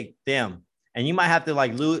might take them And you might have to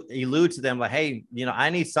like allude to them like, hey, you know, I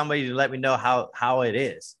need somebody to let me know how it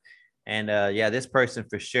is. And yeah, this person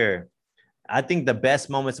for sure. I think the best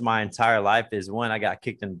moments of my entire life is when I got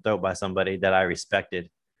kicked in the throat by somebody that I respected,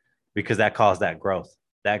 because that caused that growth,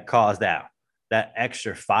 that caused that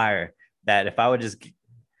extra fire, that if I would just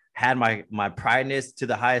had my prideness to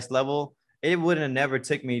the highest level, it wouldn't have never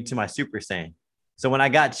took me to my Super Saiyan. So when I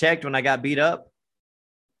got checked, when I got beat up,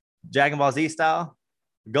 Dragon Ball Z style,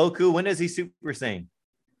 Goku, when is he Super Saiyan?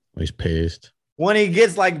 He's pissed. When he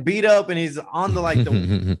gets like beat up and he's on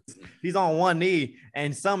he's on one knee,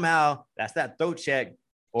 and somehow that's that throat check,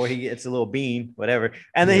 or he gets a little bean, whatever,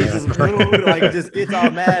 and then he just gets all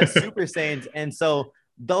mad, Super Saiyans. And so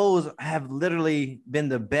those have literally been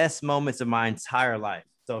the best moments of my entire life.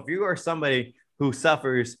 So if you are somebody who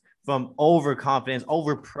suffers from overconfidence,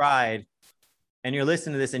 over pride, and you're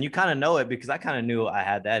listening to this and you kind of know it, because I kind of knew I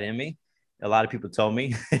had that in me. A lot of people told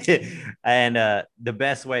me. And the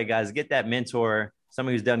best way, guys, get that mentor,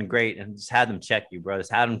 somebody who's done great, and just have them check you, bro.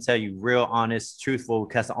 Just have them tell you real, honest, truthful,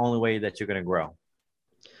 because that's the only way that you're going to grow.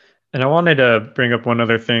 And I wanted to bring up one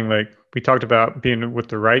other thing. Like, we talked about being with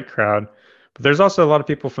the right crowd, but there's also a lot of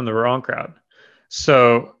people from the wrong crowd.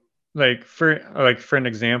 So like for an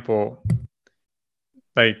example,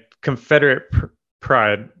 like Confederate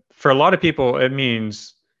pride, for a lot of people, it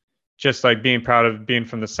means just like being proud of being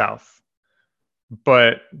from the South.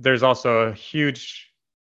 But there's also a huge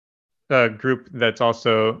group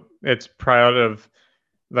it's proud of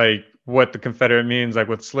like what the Confederate means, like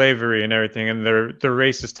with slavery and everything, and their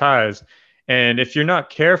racist ties. And if you're not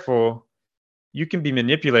careful, you can be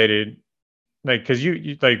manipulated, like, because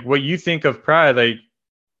you like what you think of pride, like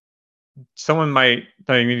someone might,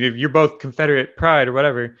 I mean, if you're both Confederate pride or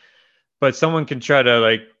whatever, but someone can try to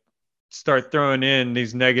like start throwing in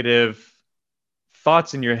these negative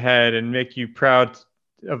thoughts in your head and make you proud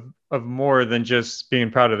of more than just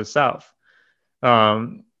being proud of the South.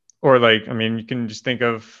 Or like, I mean, you can just think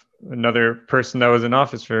of another person that was in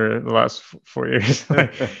office for the last 4 years.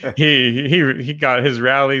 Like, he got his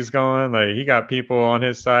rallies going. Like, he got people on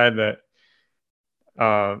his side that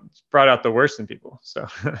brought out the worst in people. So,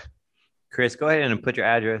 Chris, go ahead and put your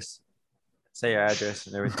address. Say your address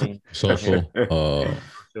and everything. Social.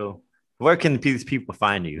 So, where can these people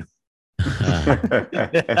find you?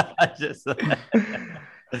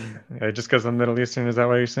 Just because I'm Middle Eastern, is that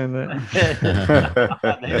why you're saying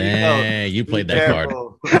that? Dang, you played that card.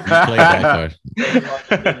 You played that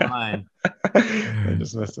card. I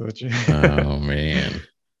just messed with you. Oh man.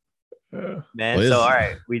 So all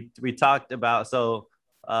right, we talked about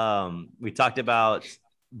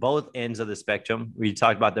both ends of the spectrum. We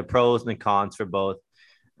talked about the pros and the cons for both.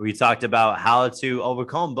 We talked about how to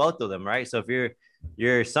overcome both of them, right? So if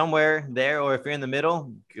you're somewhere there, or if you're in the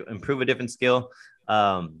middle, improve a different skill.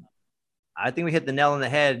 I think we hit the nail on the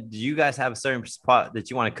head. Do you guys have a certain spot that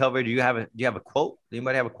you want to cover? Do you have a quote? Does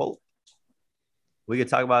anybody have a quote? We could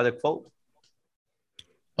talk about the quote.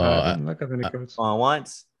 I didn't look up any quotes. Going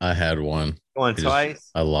once. I had one. Going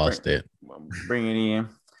twice. I lost it. Bring it in.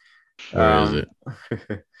 Where is it?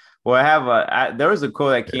 Well, I have there was a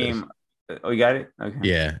quote that came. Oh, you got it? Okay.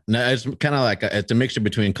 Yeah. No, it's kind of like it's a mixture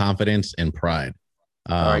between confidence and pride.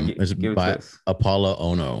 It's by Apollo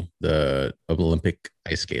Ono, the Olympic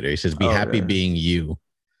ice skater. He says, "Be happy being you.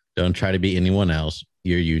 Don't try to be anyone else.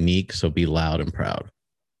 You're unique, so be loud and proud."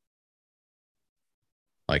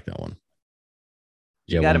 I like that one.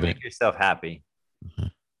 You got to make yourself happy. Mm-hmm.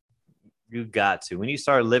 You got to. When you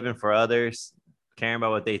start living for others, caring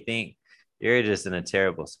about what they think, you're just in a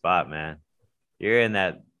terrible spot, man. You're in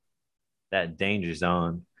that danger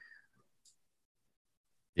zone.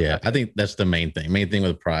 Yeah, I think that's the main thing. Main thing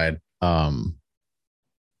with pride.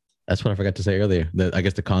 That's what I forgot to say earlier. I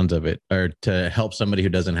guess the cons of it, or to help somebody who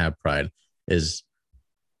doesn't have pride, is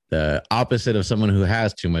the opposite of someone who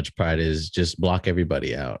has too much pride is just block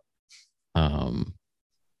everybody out.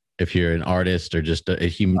 If you're an artist or just a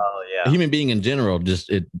human being in general, just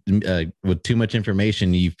with too much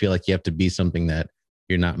information, you feel like you have to be something that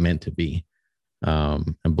you're not meant to be.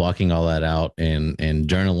 And blocking all that out and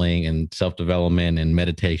journaling and self-development and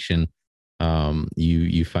meditation,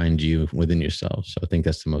 you find you within yourself. So I think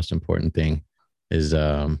that's the most important thing is,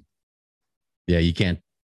 you can't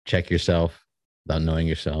check yourself without knowing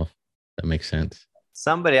yourself. That makes sense.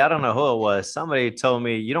 Somebody, I don't know who it was. Somebody told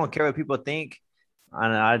me, you don't care what people think.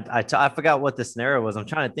 And I forgot what the scenario was. I'm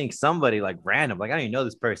trying to think somebody like random, like I don't even know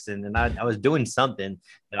this person. And I was doing something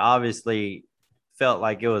that obviously felt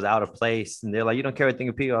like it was out of place. And they're like, you don't care what they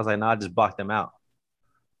think of people. I was like, no, I just block them out.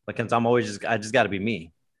 Like, cause I just got to be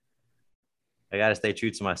me. I got to stay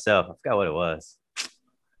true to myself. I forgot what it was.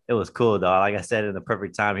 it was cool though. Like I said, in the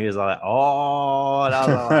perfect time, he was like, "Oh," and I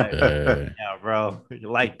was like, "Yeah, bro,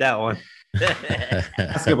 you like that one."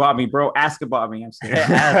 Ask about me, bro. Ask about me. I'm scared.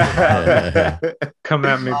 Come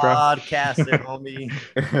at me, bro. Podcasting, homie.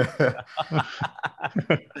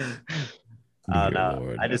 Oh no,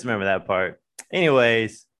 Lord. I just remember that part.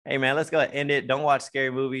 Anyways, hey man, let's go ahead and end it. Don't watch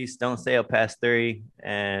scary movies. Don't stay up past 3,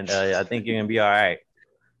 and I think you're gonna be all right.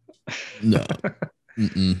 No.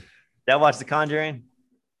 Mm-mm. Did I watch The Conjuring?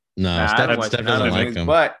 No, I Steph haven't watched doesn't none of like these, them.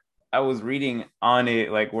 but I was reading on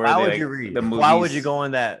it, like where Why they, would like, you read? the movies. Why would you go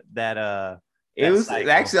in that It was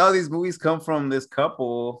cycle? actually all these movies come from this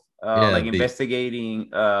couple, like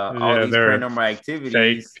investigating all these they're paranormal activities.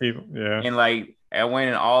 Fake people, yeah. And like I went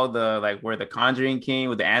in all the like where the Conjuring came,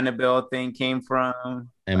 where the Annabelle thing came from.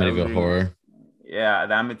 Amityville Horror. Yeah,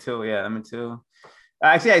 the Amityville. Yeah, Amityville.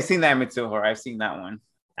 Actually, I've seen the Amityville Horror. I've seen that one.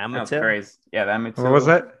 That was Amityville? crazy. Yeah, the Amityville. What was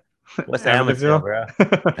that? What's the Amityville, bro?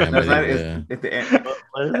 No, it's not, Amityville. it's the end.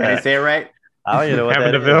 What is Did I that? say it right? I don't even know what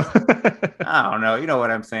that is. Amityville. I don't know. You know what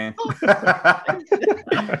I'm saying.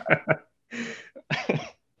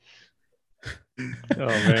 Oh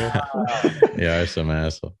man. Yeah, some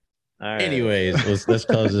asshole. All right. Anyways, let's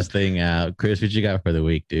close this thing out. Chris, what you got for the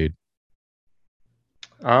week, dude?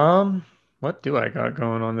 What do I got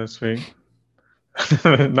going on this week?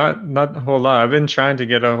 not a whole lot. I've been trying to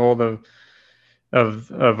get a hold of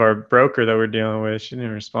our broker that we're dealing with. She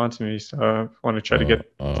didn't respond to me, so I want to try to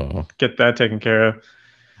get that taken care of.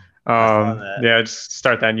 Yeah, just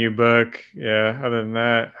start that new book. Yeah, other than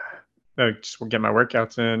that, I just get my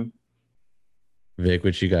workouts in. Vic,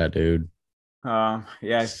 what you got, dude? Yeah,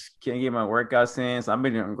 I can't get my workouts in, so I've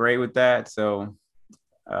been doing great with that. So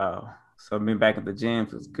I've been back at the gym,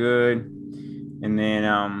 feels good. And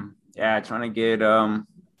then yeah, trying to get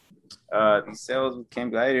these sales with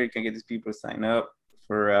Camp Gladiator, can get these people to sign up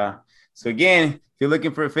for so again, if you're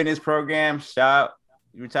looking for a fitness program,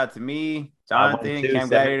 reach out to me, Jonathan, Camp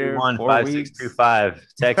Gladiator, 5625.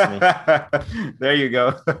 Text me. There you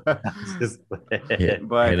go. Yeah.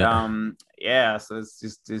 But yeah, so it's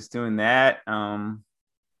just doing that.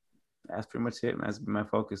 That's pretty much it. That's been my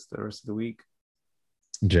focus the rest of the week.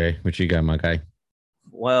 Jay, what you got, my guy?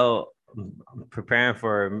 Well,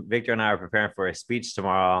 Victor and I are preparing for a speech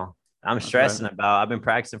tomorrow. I'm stressing I've been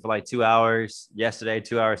practicing for like 2 hours yesterday,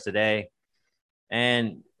 2 hours today.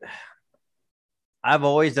 And I've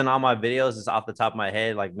always done all my videos just off the top of my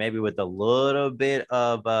head, like maybe with a little bit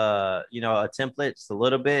of, a template, just a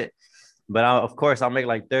little bit. But of course, I'll make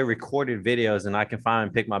like 3 recorded videos and I can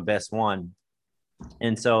finally pick my best one.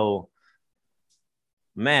 And so,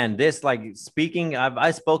 man, this like speaking,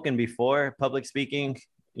 I've spoken before, public speaking,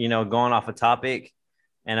 going off a topic,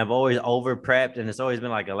 and I've always over prepped, and it's always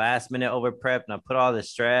been like a last minute over prep, and I put all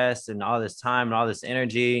this stress and all this time and all this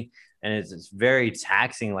energy, and it's very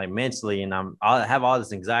taxing, like mentally, and I have all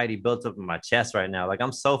this anxiety built up in my chest right now. Like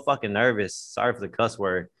I'm so fucking nervous. Sorry for the cuss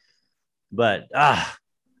word, but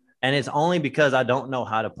and it's only because I don't know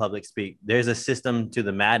how to public speak. There's a system to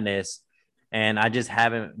the madness, and I just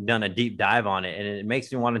haven't done a deep dive on it, and it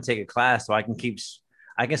makes me want to take a class so I can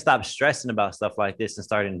stop stressing about stuff like this and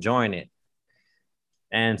start enjoying it.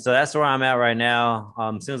 And so that's where I'm at right now.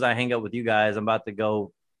 As soon as I hang up with you guys, I'm about to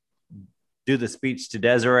go do the speech to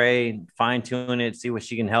Desiree, fine tune it, see what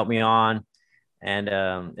she can help me on. And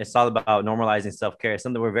it's all about normalizing self-care. It's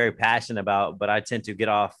something we're very passionate about, but I tend to get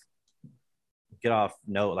off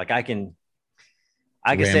note. Like I can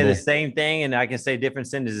say the same thing and I can say different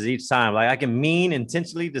sentences each time. Like I can mean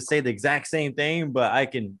intentionally to say the exact same thing, but I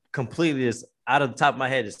can completely just out of the top of my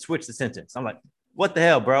head just switch the sentence. I'm like, what the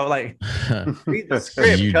hell, bro? Like, read the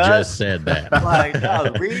script. You just said that. Like,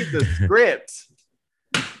 no, read the script.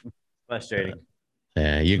 Frustrating.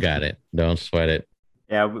 Yeah, you got it. Don't sweat it.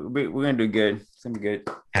 Yeah, we're gonna do good. It's gonna be good.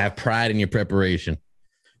 Have pride in your preparation.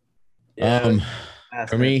 Yeah,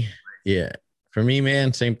 for me,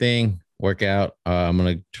 man, same thing. Workout. I'm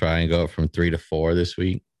gonna try and go up from 3 to 4 this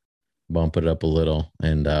week. Bump it up a little,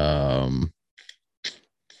 and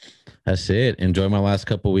that's it. Enjoy my last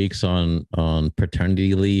couple weeks on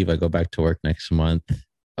paternity leave. I go back to work next month.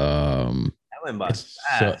 That went by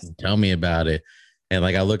fast. So, tell me about it. And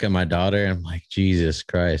like I look at my daughter and I'm like, Jesus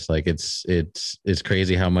Christ, like it's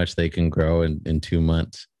crazy how much they can grow in 2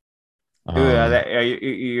 months. Dude,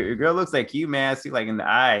 your girl looks like you, man. I see like in the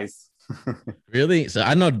eyes. Really? So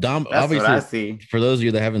I know Dom. That's obviously, what I see. For those of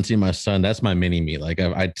you that haven't seen my son, that's my mini me. Like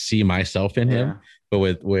I see myself in him. But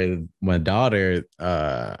with my daughter,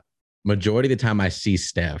 majority of the time I see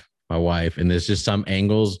Steph, my wife, and there's just some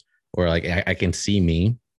angles where like I can see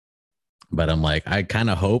me, but I'm like, I kind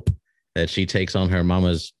of hope that she takes on her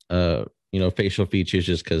mama's facial features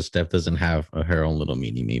just because Steph doesn't have her own little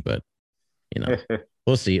mini me, but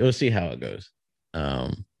we'll see. We'll see how it goes.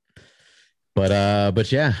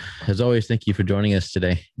 But yeah, as always, thank you for joining us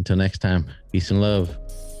today. Until next time, peace and love.